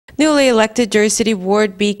Newly elected Jersey City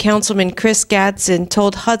Ward B Councilman Chris Gadsden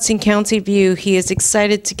told Hudson County View he is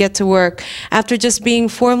excited to get to work after just being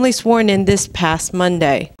formally sworn in this past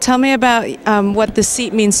Monday. Tell me about what the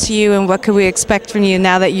seat means to you and what could we expect from you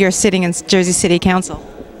now that you're sitting in Jersey City Council.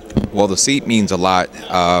 Well, the seat means a lot.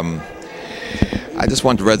 I just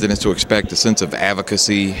want the residents to expect a sense of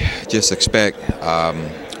advocacy, just expect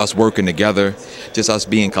us working together, just us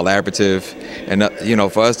being collaborative, and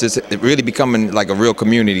for us, just really becoming like a real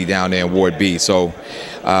community down there in Ward B. So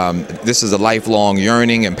this is a lifelong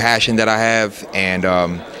yearning and passion that I have, and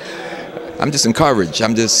I'm just encouraged.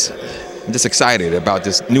 I'm just excited about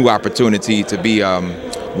this new opportunity to be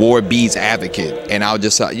Ward B's advocate, and I'll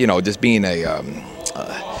just just being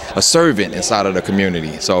a servant inside of the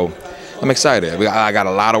community. So I'm excited. I got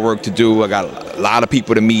a lot of work to do. I got a lot of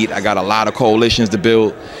people to meet. I got a lot of coalitions to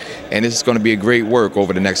build. And this is going to be a great work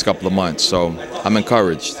over the next couple of months. So I'm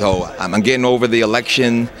encouraged. So I'm getting over the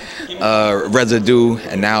election residue,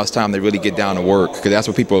 and now it's time to really get down to work, because that's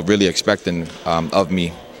what people are really expecting of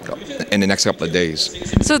me in the next couple of days.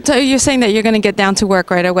 So you're saying that you're going to get down to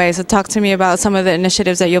work right away. So talk to me about some of the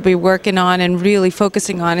initiatives that you'll be working on and really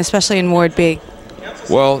focusing on, especially in Ward B.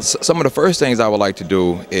 Well, some of the first things I would like to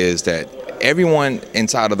do is that everyone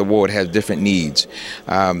inside of the ward has different needs,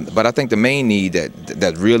 but I think the main need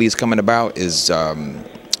that really is coming about is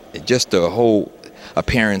just the whole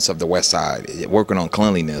appearance of the West Side, working on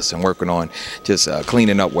cleanliness and working on just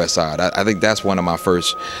cleaning up West Side. I think that's one of my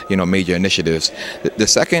first, major initiatives. The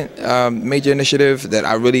second major initiative that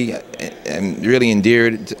I really am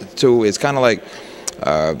endeared to is kind of like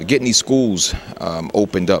getting these schools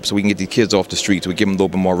opened up so we can get these kids off the streets. We give them a little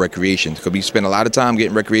bit more recreation, because we spend a lot of time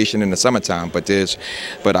getting recreation in the summertime,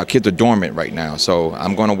 but our kids are dormant right now. So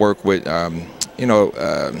I'm going to work with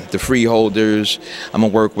the freeholders. I'm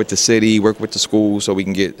going to work with the city, work with the schools, so we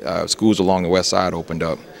can get schools along the West Side opened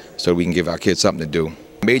up so we can give our kids something to do.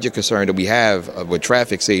 Major concern that we have with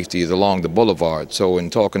traffic safety is along the boulevard. So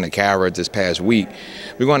in talking to Kara this past week,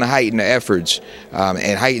 we're going to heighten the efforts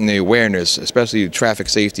and heighten the awareness, especially traffic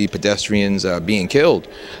safety, pedestrians being killed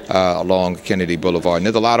along Kennedy Boulevard. And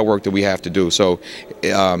there's a lot of work that we have to do. So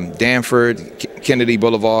Danford, Kennedy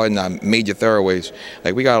Boulevard, and major thoroughways,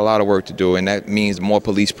 we got a lot of work to do, and that means more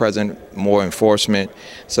police present, more enforcement,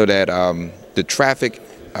 so that the traffic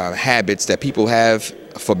habits that people have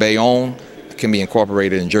for Bayonne can be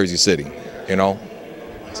incorporated in Jersey City, All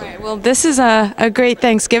right, well, this is a great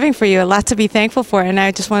Thanksgiving for you, a lot to be thankful for, and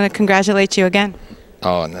I just want to congratulate you again.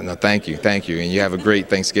 Oh, no, thank you, and you have a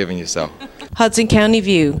great Thanksgiving yourself. Hudson County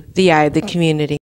View, the eye of the community.